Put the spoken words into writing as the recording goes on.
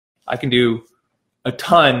I can do a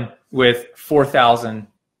ton with 4,000,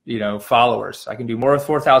 followers. I can do more with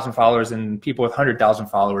 4,000 followers than people with 100,000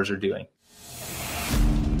 followers are doing.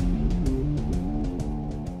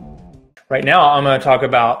 Right now, I'm going to talk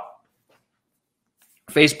about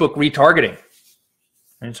Facebook retargeting.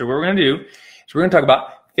 And so what we're going to do is we're going to talk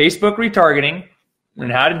about Facebook retargeting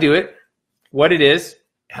and how to do it, what it is,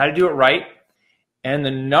 how to do it right, and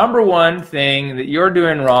the number one thing that you're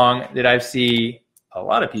doing wrong that I see a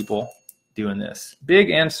lot of people doing this,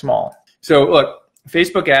 big and small. So look,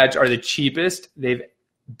 Facebook ads are the cheapest they've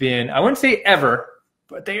been, I wouldn't say ever,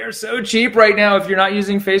 but they are so cheap right now. If you're not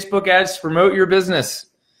using Facebook ads to promote your business,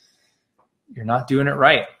 you're not doing it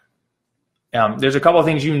right. There's a couple of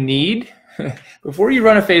things you need. Before you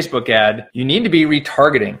run a Facebook ad, you need to be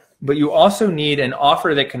retargeting, but you also need an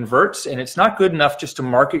offer that converts, and it's not good enough just to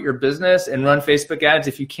market your business and run Facebook ads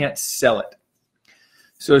if you can't sell it.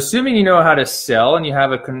 So assuming you know how to sell and you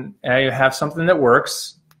have something that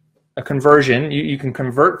works, a conversion, you can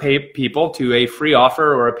convert people to a free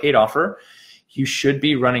offer or a paid offer, you should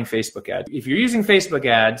be running Facebook ads. If you're using Facebook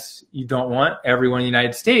ads, you don't want everyone in the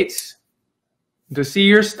United States to see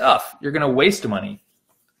your stuff. You're going to waste money.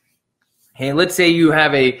 Hey, let's say you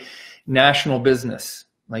have a national business,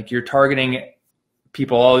 like you're targeting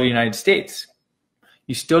people all over the United States.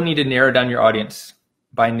 You still need to narrow down your audience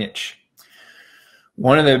by niche.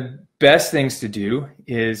 One of the best things to do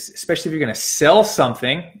is, especially if you're going to sell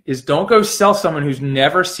something, is don't go sell someone who's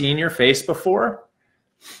never seen your face before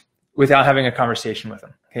without having a conversation with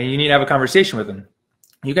them. Okay, you need to have a conversation with them.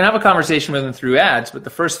 You can have a conversation with them through ads, but the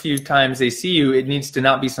first few times they see you, it needs to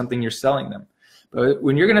not be something you're selling them. But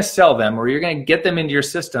when you're going to sell them or you're going to get them into your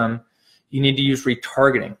system, you need to use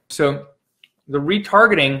retargeting. So the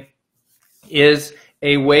retargeting is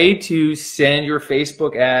a way to send your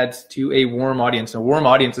Facebook ads to a warm audience. A warm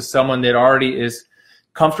audience is someone that already is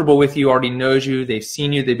comfortable with you, already knows you, they've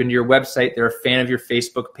seen you, they've been to your website, they're a fan of your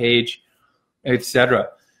Facebook page, etc.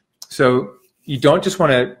 So you don't just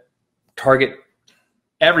want to target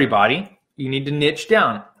everybody, you need to niche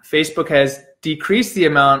down. Facebook has decreased the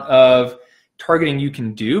amount of targeting you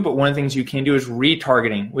can do, but one of the things you can do is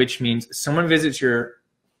retargeting, which means someone visits your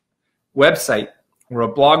website or a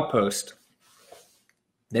blog post,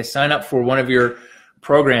 they sign up for one of your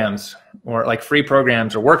programs or like free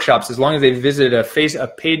programs or workshops. As long as they visit a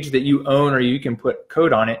page that you own or you can put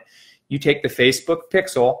code on it, you take the Facebook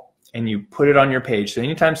pixel and you put it on your page. So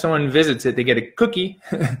anytime someone visits it, they get a cookie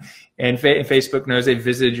and Facebook knows they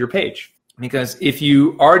visited your page. Because if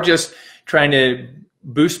you are just trying to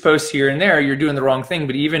boost posts here and there, you're doing the wrong thing.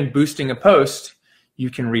 But even boosting a post, you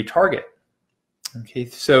can retarget. Okay,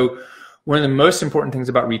 so one of the most important things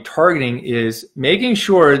about retargeting is making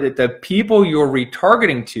sure that the people you're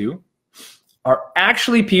retargeting to are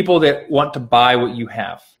actually people that want to buy what you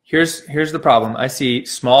have. Here's the problem. I see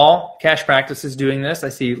small cash practices doing this. I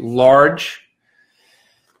see large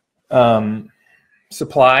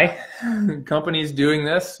supply companies doing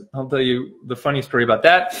this. I'll tell you the funny story about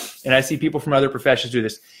that. And I see people from other professions do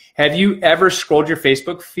this. Have you ever scrolled your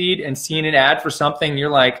Facebook feed and seen an ad for something? You're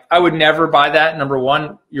like, I would never buy that. Number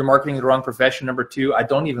one, you're marketing the wrong profession. Number two, I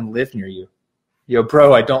don't even live near you. Yo,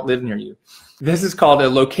 bro, I don't live near you. This is called a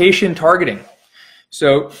location targeting.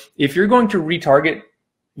 So if you're going to retarget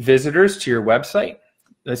visitors to your website,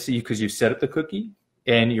 let's see, because you've set up the cookie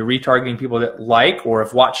and you're retargeting people that like or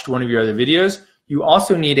have watched one of your other videos, you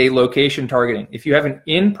also need a location targeting. If you have an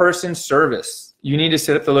in-person service, you need to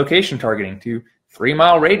set up the location targeting to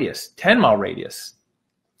 3-mile radius, 10-mile radius.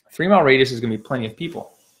 3-mile radius is going to be plenty of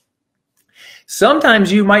people.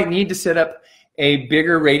 Sometimes you might need to set up a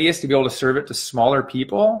bigger radius to be able to serve it to smaller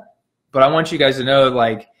people. But I want you guys to know,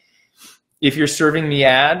 like, if you're serving me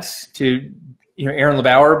ads to, Aaron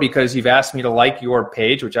LeBauer, because you've asked me to like your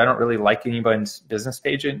page, which I don't really like anybody's business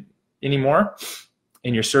page anymore,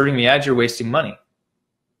 and you're serving me ads, you're wasting money.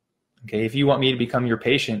 Okay, if you want me to become your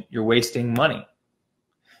patient, you're wasting money.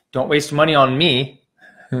 Don't waste money on me.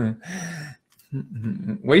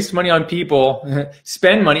 Waste money on people.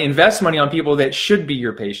 Spend money, invest money on people that should be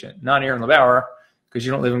your patient, not Aaron LeBauer, because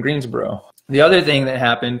you don't live in Greensboro. The other thing that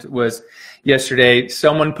happened was yesterday,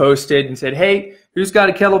 someone posted and said, hey, who's got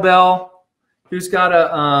a kettlebell? Who's got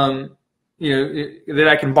a, that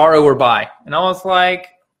I can borrow or buy? And I was like,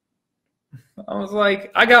 jokingly, I was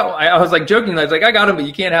like, I got them, but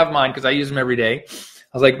you can't have mine because I use them every day.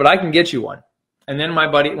 I was like, but I can get you one. And then one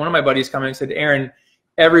of my buddies came in and said, Aaron,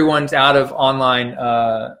 everyone's out of online,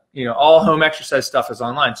 all home exercise stuff is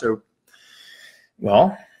online. So,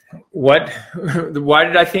 well, why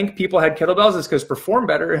did I think people had kettlebells? Is because Perform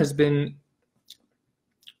Better has been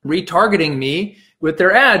retargeting me with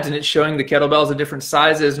their ads, and it's showing the kettlebells of different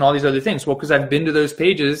sizes and all these other things. Well, because I've been to those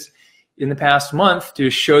pages in the past month to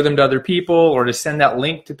show them to other people or to send that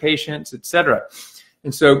link to patients, etc.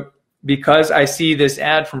 And so because I see this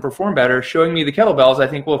ad from Perform Better showing me the kettlebells, I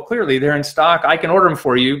think, well, clearly they're in stock. I can order them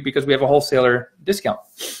for you because we have a wholesaler discount.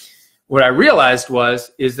 What I realized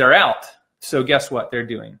is they're out. So guess what they're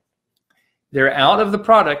doing? They're out of the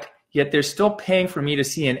product, yet they're still paying for me to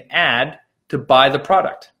see an ad to buy the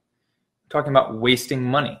product. I'm talking about wasting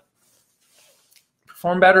money.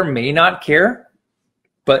 Perform Better may not care,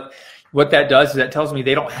 but what that does is that tells me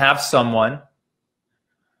they don't have someone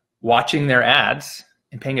watching their ads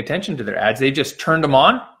and paying attention to their ads. They just turned them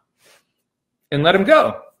on and let them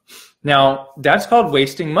go. Now, that's called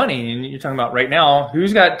wasting money. And you're talking about right now,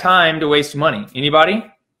 who's got time to waste money? Anybody?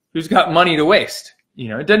 Who's got money to waste? You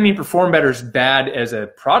know, it doesn't mean Perform Better is bad as a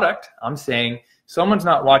product. I'm saying someone's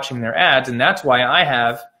not watching their ads, and that's why I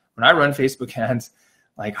have, when I run Facebook ads,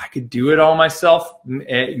 like I could do it all myself,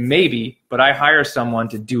 maybe, but I hire someone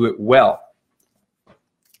to do it well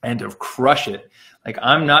and to crush it. Like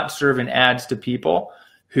I'm not serving ads to people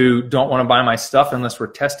who don't want to buy my stuff unless we're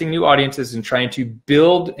testing new audiences and trying to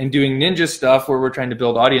build and doing ninja stuff where we're trying to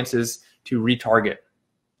build audiences to retarget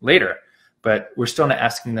later. But we're still not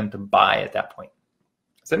asking them to buy at that point.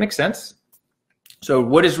 Does that make sense? So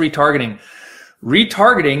what is retargeting?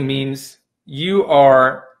 Retargeting means you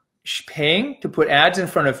are paying to put ads in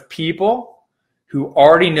front of people who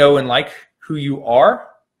already know and like who you are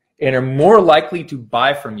and are more likely to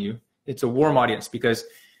buy from you. It's a warm audience because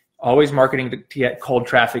always marketing to get cold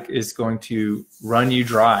traffic is going to run you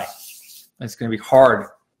dry. It's going to be hard.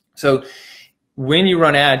 So when you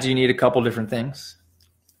run ads, you need a couple different things.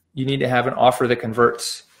 You need to have an offer that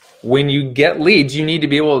converts. When you get leads, you need to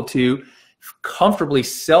be able to comfortably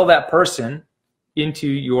sell that person into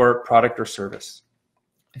your product or service.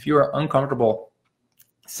 If you are uncomfortable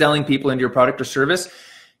selling people into your product or service,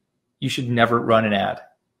 you should never run an ad.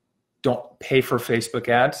 Don't pay for Facebook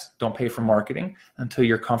ads. Don't pay for marketing until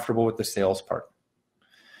you're comfortable with the sales part.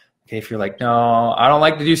 Okay, if you're like, no, I don't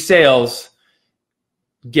like to do sales,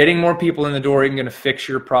 getting more people in the door isn't going to fix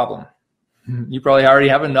your problem. You probably already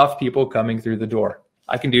have enough people coming through the door.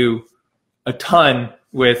 I can do a ton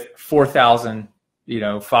with 4,000,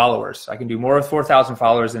 followers. I can do more with 4,000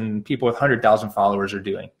 followers than people with 100,000 followers are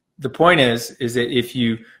doing. The point is that if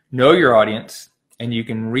you know your audience and you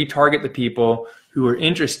can retarget the people who are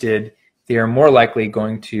interested, they are more likely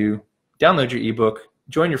going to download your ebook,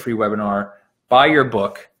 join your free webinar, buy your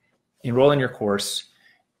book, enroll in your course,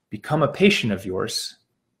 become a patient of yours,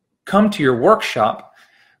 come to your workshop,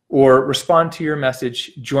 or respond to your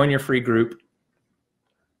message, join your free group,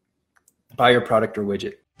 buy your product or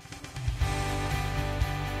widget.